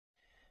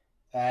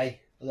Hey,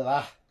 look at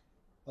that.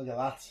 Look at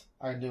that.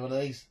 I can do one of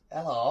these.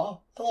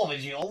 Hello. Hello,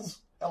 visuals.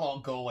 Hello,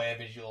 go away,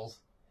 visuals.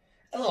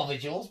 Hello,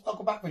 visuals.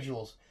 Welcome back,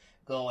 visuals.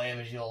 Go away,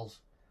 visuals.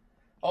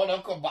 Oh, no,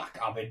 come back.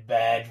 I'm in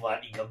bed. Why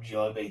don't you come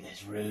join me?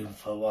 There's room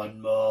for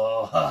one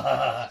more.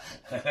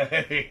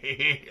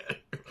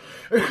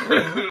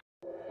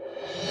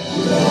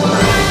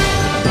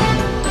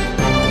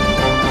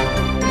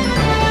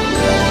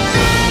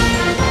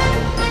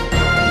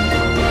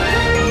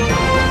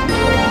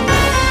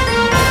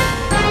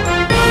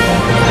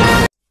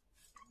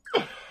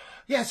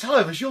 Yes,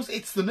 hello visuals,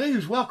 it's the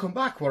news. Welcome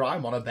back where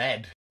I'm on a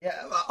bed. Yeah,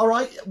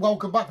 alright,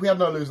 welcome back. We had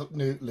no news.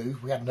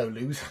 We had no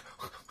news.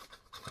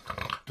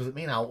 Does it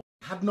mean out?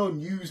 Had no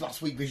news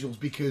last week, visuals,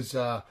 because,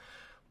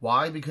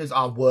 why? Because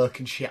our work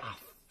and shit. I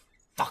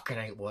fucking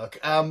hate work.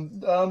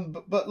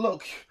 But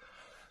look,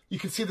 you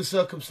can see the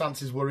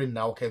circumstances we're in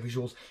now, okay,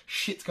 visuals.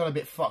 Shit's gone a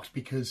bit fucked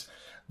because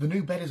the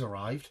new bed has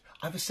arrived.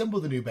 I've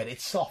assembled the new bed.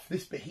 It's soft.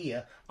 This bit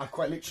here, I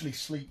quite literally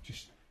sleep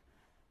just...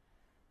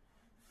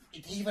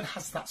 It even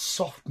has that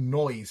soft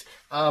noise,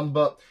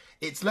 but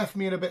it's left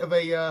me in a bit of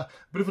a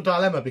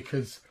dilemma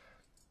because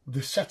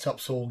the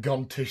setup's all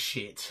gone to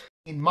shit.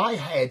 In my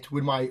head,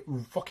 with my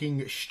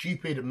fucking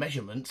stupid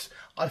measurements,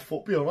 I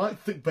thought, be alright,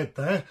 thick bed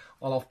there,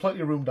 I'll have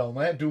plenty of room down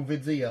there, do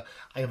vids here.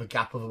 I have a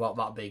gap of about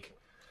that big.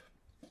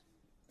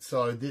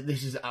 So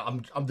this is,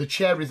 the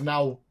chair is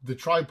now the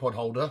tripod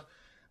holder,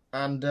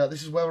 and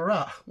this is where we're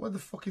at. Where the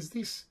fuck is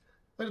this?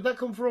 Where did that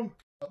come from?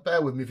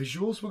 Bear with me,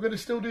 visuals. We're going to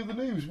still do the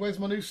news. Where's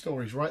my news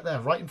stories? Right there,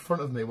 right in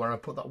front of me, where I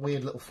put that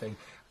weird little thing.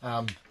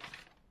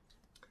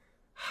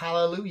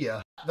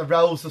 Hallelujah. The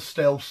rules are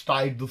still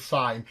stayed the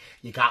same.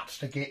 You got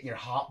to get your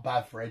hot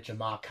beverage. In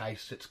my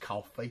case, it's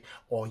coffee,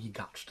 or you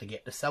got to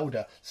get the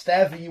soda.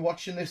 Steph, are you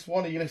watching this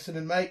one? Are you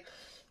listening, mate?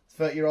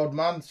 30-year-old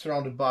man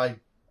surrounded by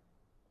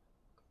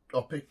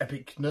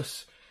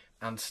epicness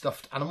and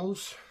stuffed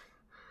animals.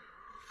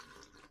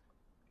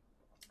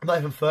 I'm not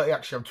even 30,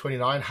 actually, I'm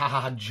 29.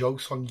 Haha,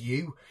 jokes on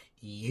you.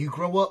 You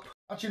grow up.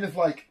 Imagine if,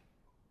 like,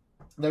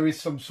 there is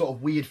some sort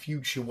of weird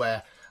future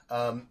where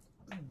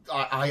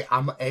I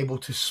am able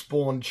to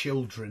spawn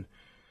children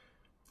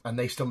and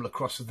they stumble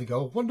across and they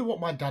go, wonder what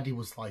my daddy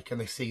was like,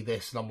 and they see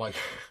this and I'm like,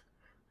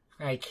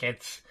 hey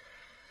kids,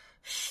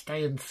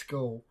 stay in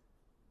school.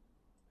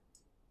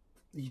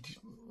 You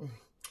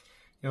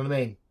know what I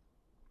mean?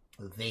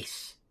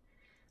 This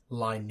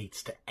line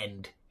needs to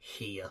end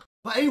here.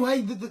 But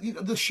anyway,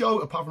 the show,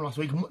 apart from last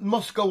week,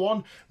 must go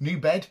on. New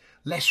bed,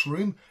 less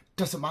room,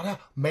 doesn't matter.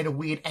 Made a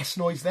weird S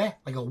noise there,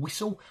 like a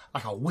whistle,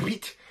 like a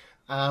whippet.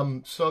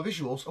 So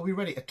visuals, are we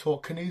ready to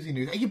talk Canoozy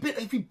news?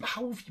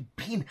 How have you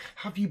been?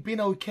 Have you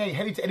been okay?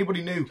 Heading to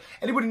anybody new?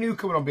 Anybody new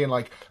coming on being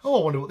like, oh,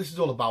 I wonder what this is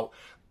all about.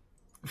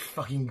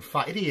 Fucking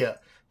fat idiot.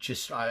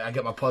 Just, I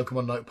get my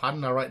Pokemon notepad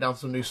and I write down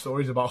some news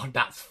stories about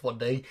that's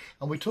funny,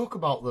 and we talk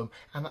about them,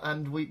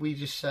 and we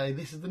just say,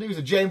 this is the news.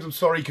 And James, I'm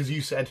sorry, because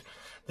you said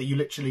that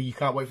you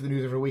can't wait for the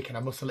news every week, and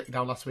I must have let you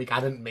down last week. I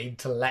didn't mean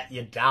to let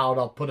you down.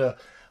 I'll put a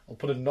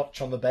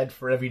notch on the bed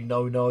for every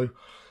no.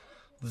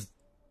 There's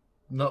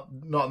not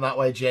in that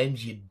way,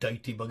 James, you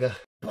dirty bugger.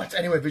 But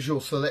anyway,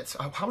 visuals, so let's,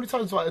 how many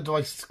times do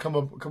I come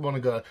on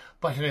and go,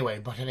 but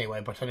anyway,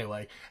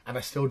 and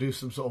I still do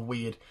some sort of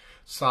weird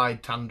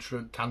side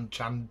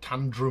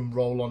tantrum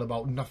roll on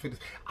about nothing.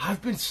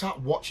 I've been sat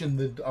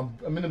watching I'm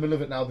in the middle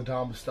of it now, the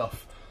Dharma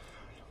stuff.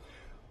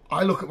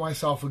 I look at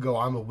myself and go,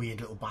 I'm a weird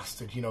little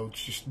bastard, you know,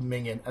 just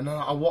minging. And then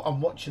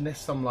I'm watching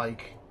this, I'm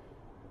like,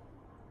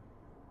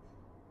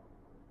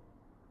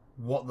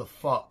 what the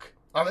fuck?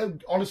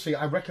 Honestly,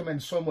 I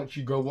recommend so much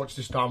you go watch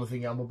this Dharma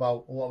thing. I'm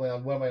about, what am I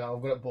on? Where am I on?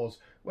 I've got it paused.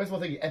 Where's my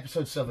thing?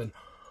 Episode 7.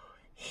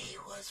 He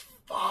was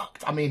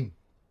fucked. I mean,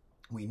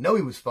 we know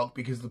he was fucked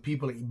because the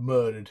people that he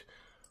murdered,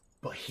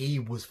 but he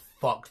was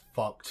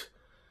fucked.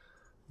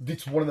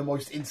 It's one of the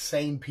most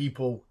insane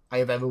people I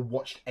have ever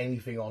watched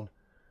anything on.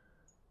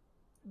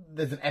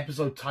 There's an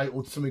episode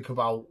titled something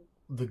about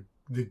the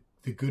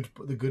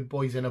good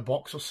boys in a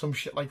box or some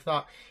shit like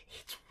that.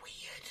 It's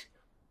weird,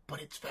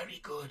 but it's very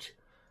good.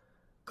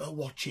 Go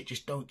watch it.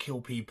 Just don't kill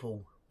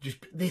people.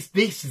 Just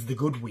this is the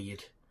good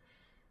weird.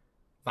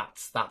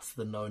 That's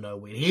the no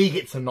weird. He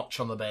gets a notch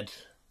on the bed.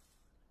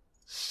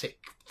 Sick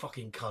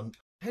fucking cunt.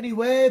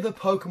 Anyway, the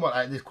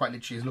Pokemon. This quite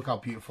literally is. Look how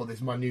beautiful this.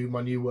 My new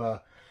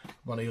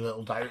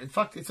little diary. In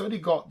fact, it's only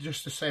got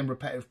just the same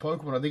repetitive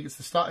Pokemon. I think it's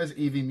the starters: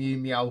 Eevee, Mew,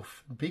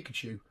 Meowth, and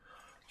Pikachu.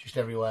 Just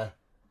everywhere.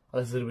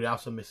 There's a little bit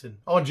else I'm missing.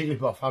 Oh, and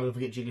Jigglypuff. How did I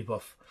forget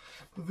Jigglypuff?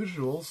 The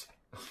visuals.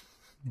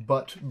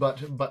 But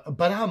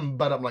I'm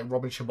like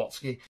Robin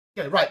Schabotsky.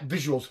 Yeah, right,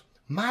 visuals.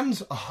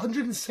 Man's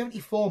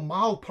 174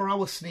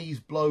 mile/hour sneeze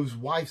blows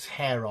wife's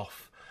hair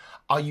off.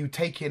 Are you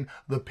taking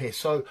the piss?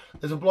 So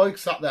there's a bloke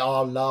sat there,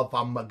 oh love,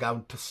 I'm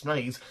going to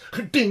sneeze.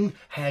 Ding,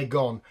 hair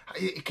gone.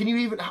 Can you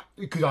even,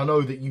 because I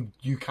know that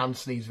you can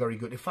sneeze very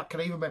good. In fact, can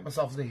I even make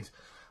myself sneeze?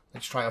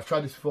 Let's try. I've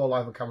tried this before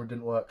live on camera, it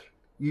didn't work.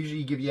 Usually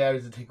you give your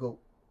areas a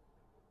tickle.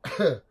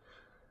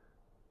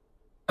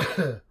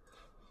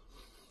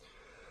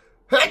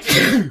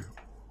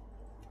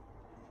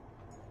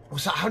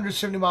 Was that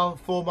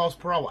 174 miles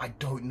per hour? I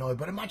don't know.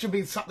 But imagine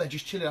being sat there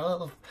just chilling.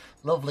 Oh,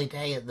 lovely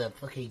day at the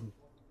fucking...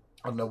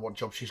 I don't know what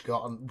job she's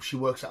got. And she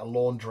works at a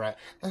laundrette.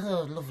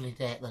 Oh, lovely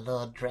day at the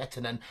laundrette.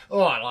 And then,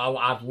 oh,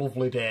 I had a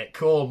lovely day at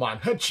coal, man.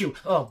 Achoo.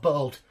 Oh,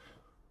 bald.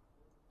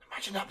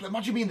 Imagine that.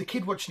 Imagine being the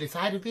kid watching this.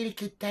 I had a really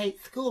good day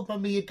at school,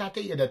 mummy and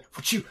daddy. And then,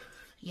 achoo.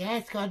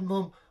 Yes, God,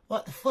 mum.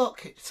 What the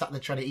fuck? Sat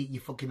there trying to eat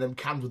your fucking them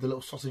cans with the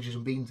little sausages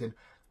and beans in.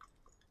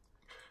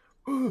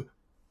 Ooh,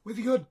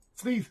 really good.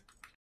 Sneeze.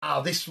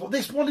 This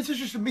one is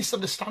just a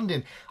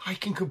misunderstanding. I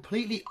can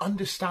completely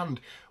understand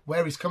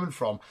where he's coming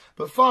from.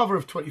 But father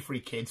of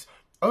 23 kids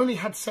only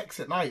had sex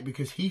at night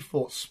because he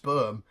thought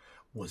sperm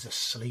was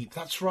asleep.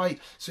 That's right.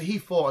 So he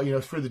thought, you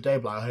know, through the day,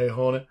 like, hey,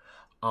 honey,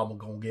 I'm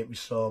going to get me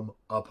some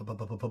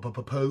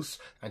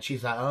post. And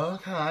she's like,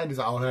 okay. And he's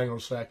like, oh, hang on a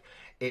sec.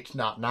 It's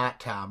not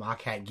night time. I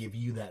can't give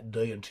you that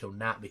day until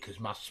night because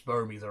my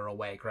spermies are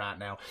awake right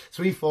now.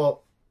 So he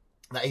thought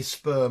that his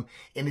sperm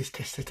in his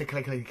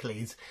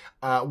testicles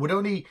would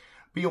only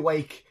be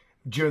awake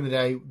during the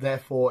day,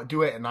 therefore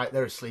do it at night,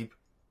 they're asleep,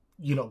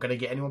 you're not going to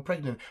get anyone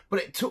pregnant.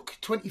 But it took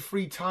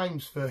 23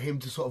 times for him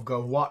to sort of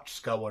go, what's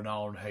going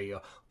on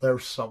here?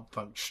 There's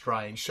something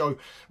strange. So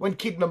when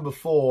kid number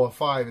 4,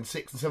 5 and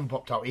 6 and 7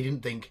 popped out, he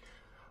didn't think,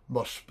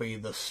 must be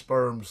the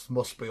sperms,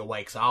 must be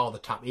awake all the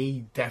time.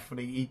 He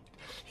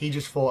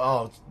just thought,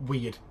 oh, it's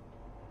weird.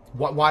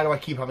 Why do I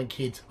keep having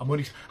kids? I'm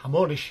only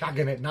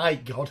shagging at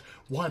night, God.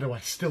 Why do I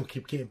still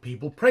keep getting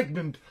people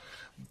pregnant?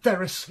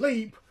 They're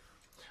asleep.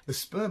 The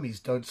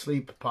spermies don't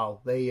sleep,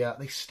 pal. They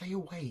stay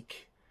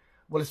awake.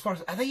 Well, as far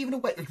as... Are they even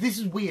awake? Like, this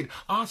is weird.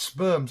 Are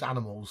sperms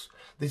animals?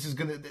 This is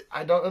gonna...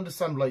 I don't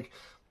understand, like...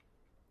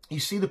 You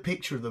see the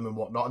picture of them and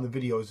whatnot and the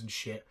videos and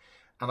shit.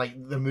 And, like,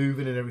 they're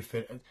moving and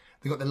everything. And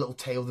they got their little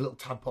tail, the little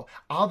tadpole.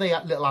 Are they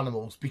little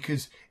animals?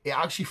 Because it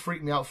actually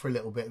freaked me out for a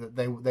little bit that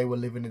they were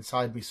living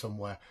inside me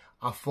somewhere.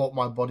 I thought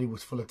my body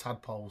was full of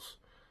tadpoles.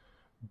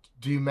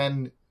 Do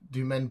men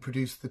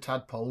produce the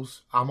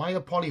tadpoles? Am I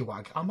a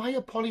polywag? Am I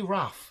a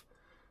polyraph?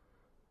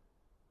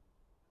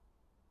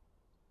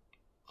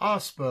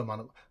 Sperm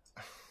animal.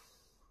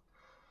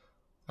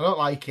 I don't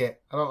like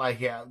it. I don't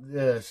like it.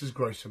 This is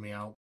grossing me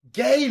out.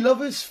 Gay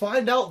lovers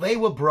find out they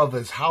were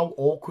brothers. How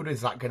awkward is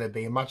that going to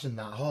be? Imagine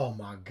that. Oh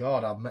my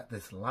God, I've met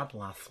this lad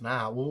last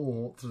night. Oh,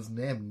 what's his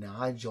name?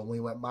 Nigel. We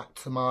went back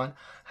to mine.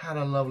 Had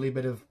a lovely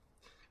bit of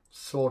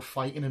sword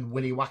fighting and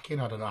willy whacking.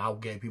 I don't know how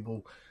gay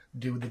people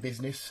do the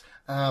business.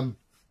 And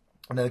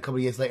then a couple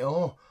of years later,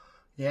 oh,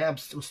 yeah, I'm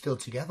still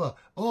together.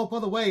 Oh, by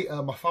the way,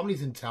 my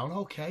family's in town.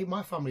 Okay,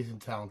 my family's in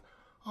town.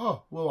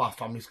 Oh, well, our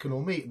families can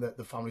all meet.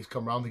 The families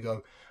come round and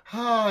go,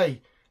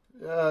 hi,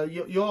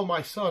 you're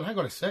my son. Hang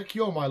on a sec,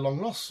 you're my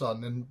long-lost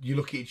son. And you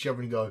look at each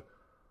other and go,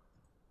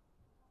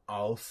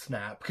 oh,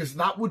 snap. Because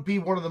that would be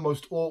one of the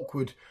most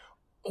awkward,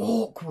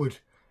 oh,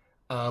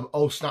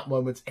 snap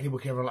moments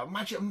anyone can ever...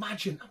 Like,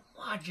 imagine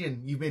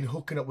you've been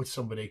hooking up with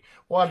somebody.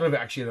 Well, I don't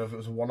actually know if it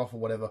was a one-off or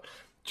whatever.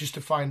 Just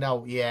to find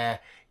out, yeah,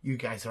 you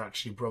guys are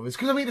actually brothers.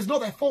 Because, I mean, it's not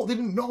their fault. They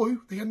didn't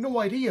know. They had no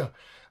idea.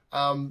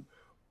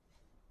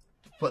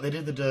 But they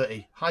did the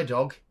dirty. Hi,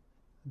 dog.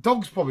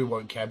 Dogs probably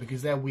won't care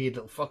because they're weird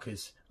little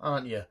fuckers,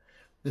 aren't you?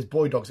 There's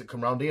boy dogs that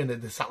come round here and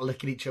they're sat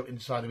licking each other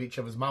inside of each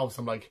other's mouths.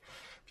 I'm like,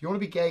 if you want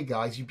to be gay,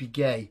 guys, you be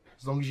gay.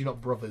 As long as you're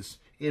not brothers.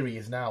 Here he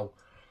is now.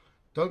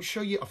 Don't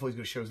show you... I thought he was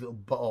going to show his little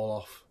butthole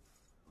off.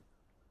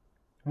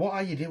 What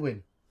are you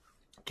doing?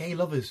 Gay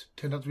lovers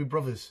turned out to be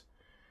brothers.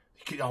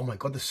 Oh my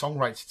God, the song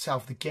writes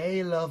itself. The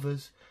gay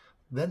lovers,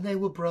 then they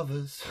were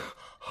brothers.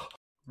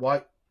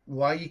 Why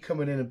are you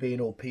coming in and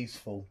being all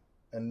peaceful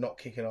and not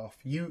kicking off?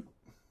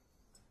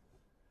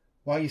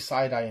 Why are you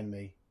side-eyeing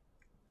me?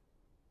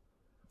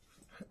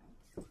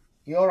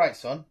 You alright,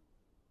 son?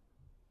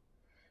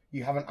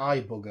 You have an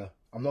eye booger.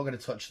 I'm not going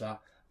to touch that.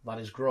 That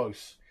is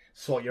gross.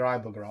 Sort your eye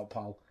booger out,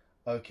 pal.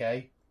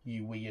 Okay,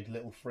 you weird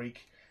little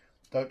freak.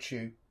 Don't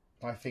chew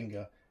my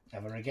finger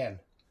ever again.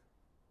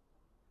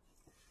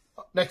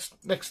 Next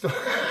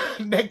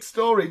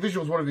story.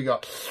 Visuals, what have you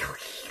got?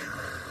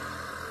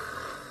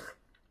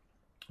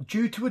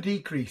 Due to a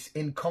decrease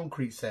in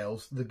concrete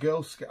sales, the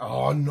Girl Scouts...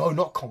 Oh, no,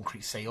 not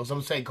concrete sales.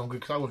 I'm saying concrete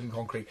because I work in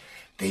concrete.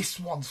 This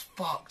one's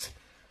fucked.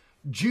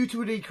 Due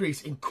to a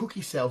decrease in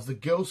cookie sales, the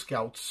Girl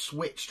Scouts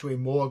switched to a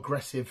more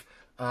aggressive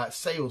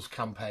sales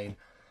campaign.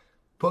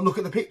 But look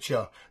at the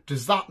picture.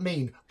 Does that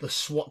mean the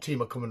SWAT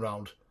team are coming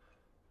round?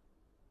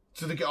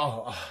 So they go,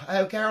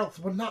 oh, girls,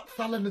 we're not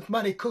selling as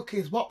many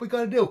cookies. What we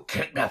going to do?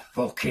 Kick their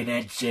fucking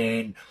heads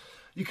in.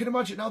 You can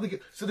imagine now.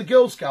 So the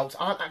Girl Scouts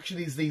aren't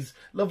actually these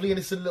lovely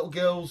innocent little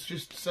girls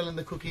just selling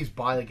the cookies.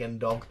 Bye again,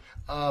 dog.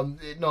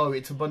 No,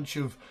 it's a bunch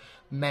of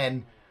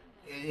men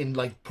in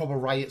like proper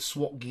riot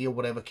SWAT gear or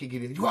whatever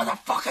kicking in. You want the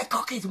fucking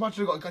cookies?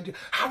 Imagine I got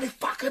how many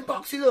fucking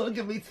boxes? Oh,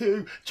 give me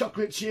 2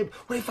 chocolate chip.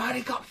 We've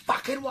only got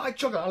fucking white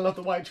chocolate. I love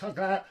the white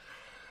chocolate.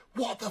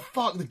 What the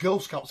fuck? The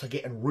Girl Scouts are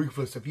getting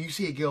ruthless. If you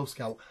see a Girl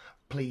Scout,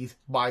 please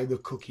buy the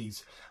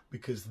cookies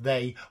because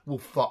they will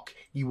fuck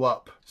you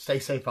up. Stay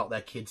safe out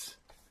there, kids.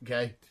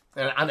 Okay?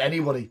 And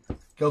anybody,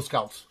 Girl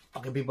Scouts,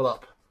 fucking people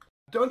up.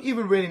 Don't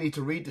even really need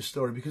to read the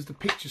story because the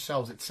picture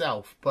sells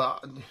itself.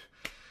 But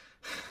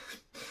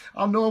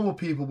our normal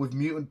people with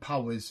mutant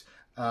powers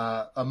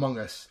among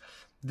us,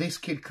 this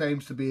kid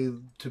claims to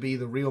be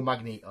the real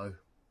Magneto.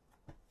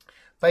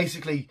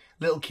 Basically,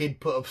 little kid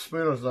put a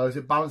spoon on his nose,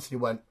 it balanced and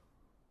he went,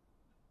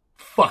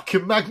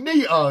 fucking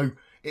Magneto!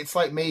 It's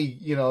like me,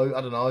 you know, I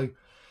don't know.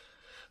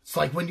 It's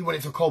like when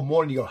it's a cold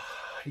morning,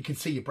 you can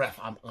see your breath,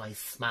 I'm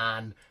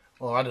Iceman.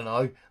 Or I don't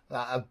know,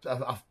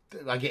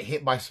 I get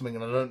hit by something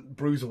and I don't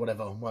bruise or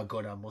whatever. Oh my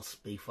god, I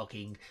must be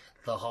fucking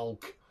the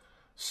Hulk.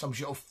 Some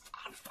shit, I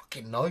don't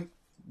fucking know.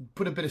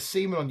 Put a bit of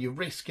semen on your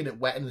wrist, get it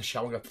wet in the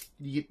shower and go,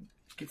 you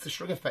gets the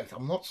shrug effect.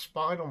 I'm not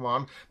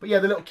Spider-Man. But yeah,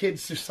 the little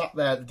kids just sat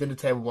there at the dinner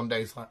table one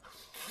day. It's like,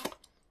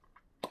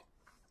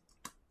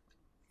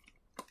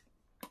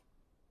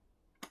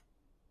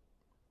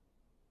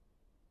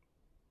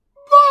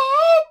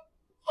 Mom,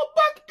 I'm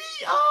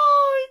Magneto.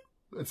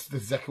 That's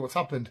exactly what's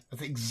happened.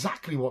 That's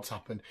exactly what's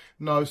happened.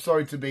 No,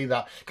 sorry to be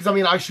that. Because, I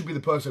mean, I should be the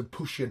person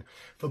pushing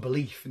for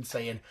belief and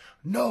saying,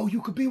 no,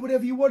 you could be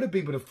whatever you want to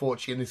be. But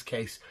unfortunately, in this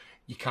case,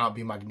 you can't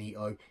be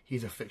Magneto.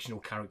 He's a fictional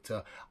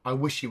character. I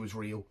wish he was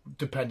real,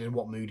 depending on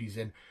what mood he's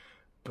in.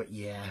 But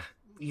yeah,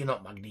 you're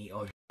not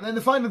Magneto. And then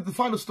the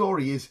final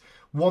story is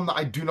one that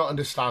I do not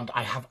understand.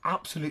 I have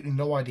absolutely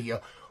no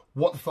idea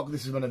what the fuck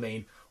this is going to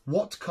mean.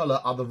 What colour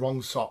are the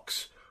wrong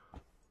socks?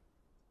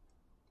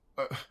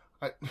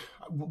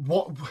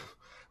 What?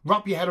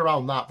 Wrap your head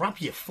around that.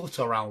 Wrap your foot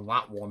around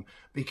that one.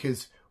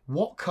 Because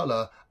what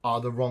colour are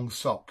the wrong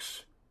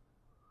socks?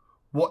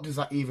 What does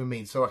that even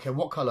mean? So, okay,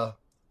 what colour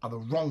are the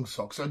wrong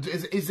socks? So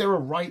is there a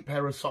right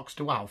pair of socks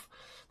to have?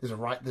 There's a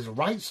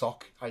right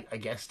sock, I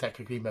guess,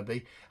 technically,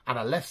 maybe, and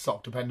a left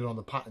sock, depending on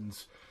the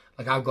patterns.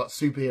 Like, I've got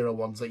superhero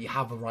ones that you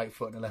have a right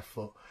foot and a left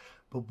foot.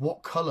 But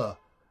what colour?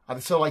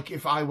 And so, like,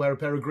 if I wear a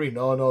pair of green,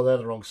 oh, no, they're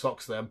the wrong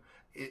socks, then.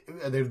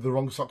 They're the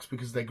wrong socks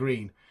because they're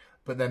green.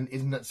 But then,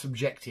 isn't that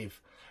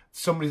subjective?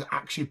 Somebody's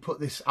actually put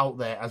this out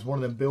there as one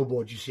of them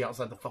billboards you see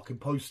outside the fucking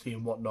postie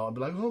and whatnot. And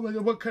be like, oh my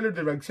god, what colour are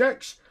the wrong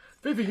socks?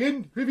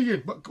 Vivian,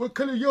 what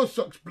colour are your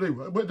socks?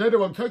 Blue. They're the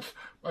wrong socks.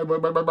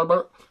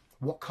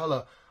 What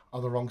colour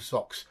are the wrong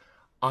socks?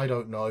 I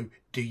don't know.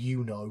 Do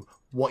you know?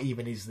 What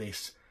even is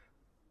this?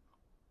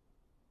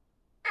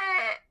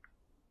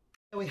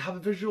 We have a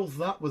visual.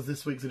 That was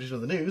this week's edition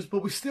of the news,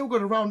 but we're still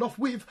going to round off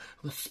with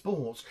the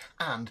sports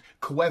and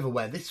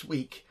Coeverware this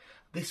week.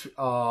 This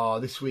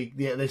week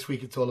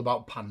it's all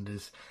about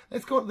pandas.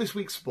 Let's go on to this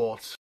week's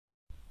sports.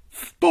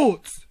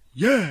 Sports,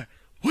 yeah,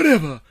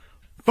 whatever.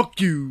 Fuck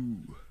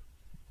you.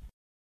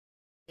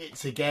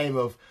 It's a game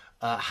of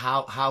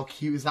how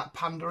cute is that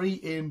panda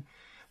eating?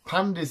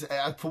 Pandas,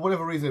 for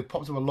whatever reason, it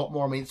pops up a lot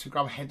more on my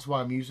Instagram, hence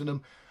why I'm using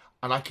them.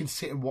 And I can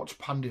sit and watch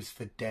pandas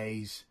for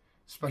days,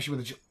 especially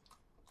when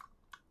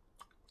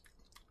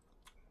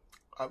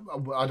I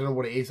don't know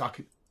what it is. I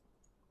could.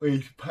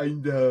 Hey,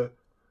 panda.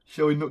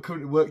 Showing not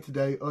coming to work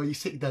today. Oh, you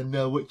sit down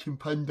now watching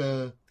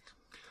panda.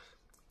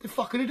 They're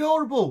fucking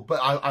adorable. But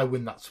I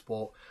win that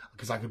sport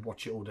because I could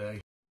watch it all day.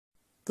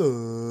 The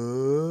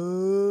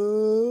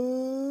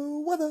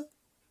weather.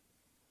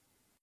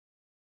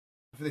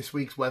 For this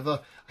week's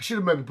weather, I should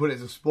have maybe put it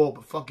as a sport,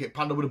 but fuck it,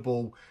 panda with a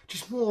ball.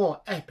 Just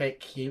more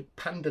epic, cute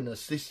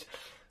pandaness. This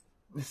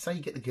is how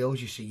you get the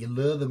girls, you see. You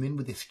lure them in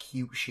with this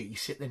cute shit. You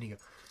sit there and you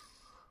go,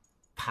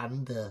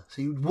 panda.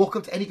 So you walk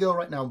up to any girl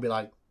right now and be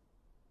like,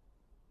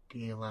 do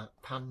you like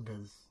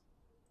pandas?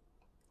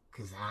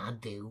 Because I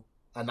do.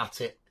 And that's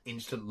it.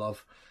 Instant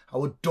love.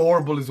 How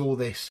adorable is all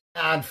this?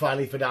 And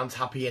finally, for Dan's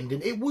happy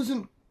ending. It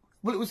wasn't...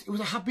 Well, it was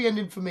a happy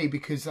ending for me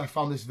because I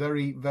found this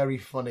very, very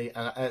funny.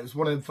 And it was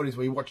one of the funniest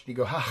where you watch it and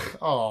you go,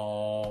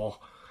 oh,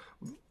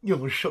 you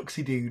know,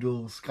 shucksy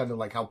doodles. Kind of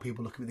like how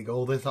people look at me and they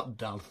go, oh, there's that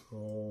Dan.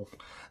 Oh.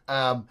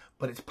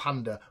 But it's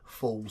panda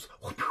falls.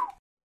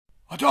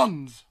 A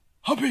Dan's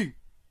happy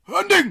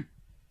ending.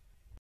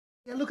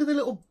 Yeah, look at the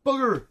little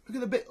bugger. Look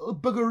at the bit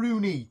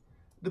buggeroony.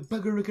 The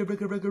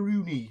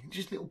buggeroony.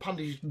 Just little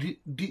pandas.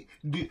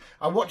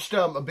 I watched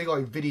a big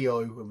old video.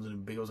 It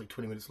wasn't big. It was like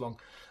 20 minutes long.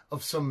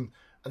 Of some.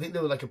 I think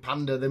they were like a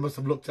panda. They must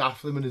have looked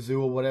after them in a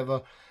zoo or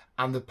whatever.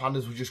 And the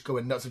pandas were just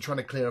going nuts and trying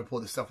to clear up all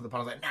this stuff. And the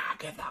pandas like, nah,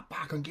 give that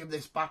back and give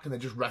this back. And they're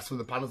just wrestling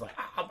the pandas like,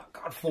 oh my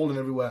god, falling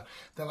everywhere.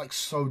 They're like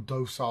so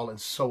docile and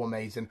so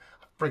amazing.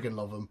 I friggin'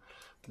 love them.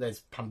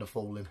 There's panda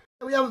falling.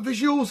 We have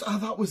visuals.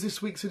 That was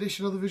this week's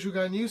edition of the Visual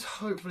Guy News.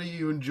 Hopefully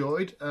you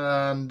enjoyed,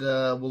 and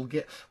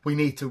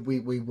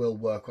we will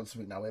work on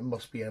something now. It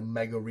must be a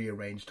mega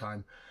rearranged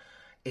time.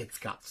 It's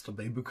got to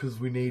be, because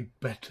we need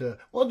better.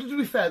 Well, to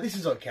be fair, this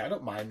is okay. I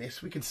don't mind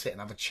this. We can sit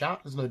and have a chat.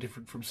 There's no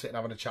different from sitting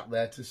having a chat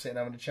there to sitting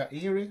having a chat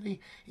here,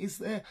 really. Is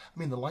there? I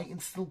mean, the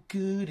lighting's still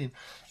good, and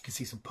you can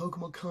see some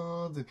Pokemon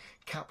cards and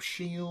Cap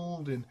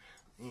Shield and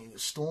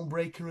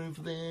Stormbreaker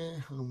over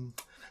there.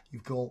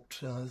 You've got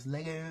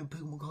Lego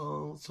Pokemon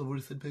cards. I've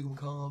already said Pokemon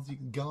cards. You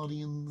can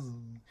Guardians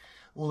and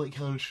all that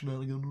kind of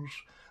shenanigans.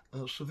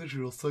 So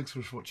visual, thanks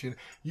for watching.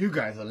 You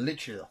guys are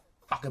literally the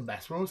fucking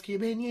best. We're always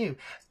keeping you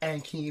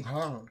and keep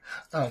on,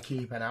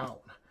 keeping on.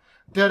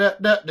 Da da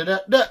da da da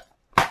da.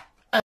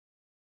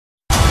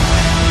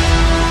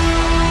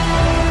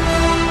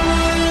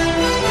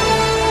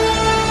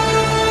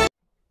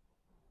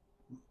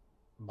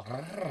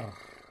 Brrr.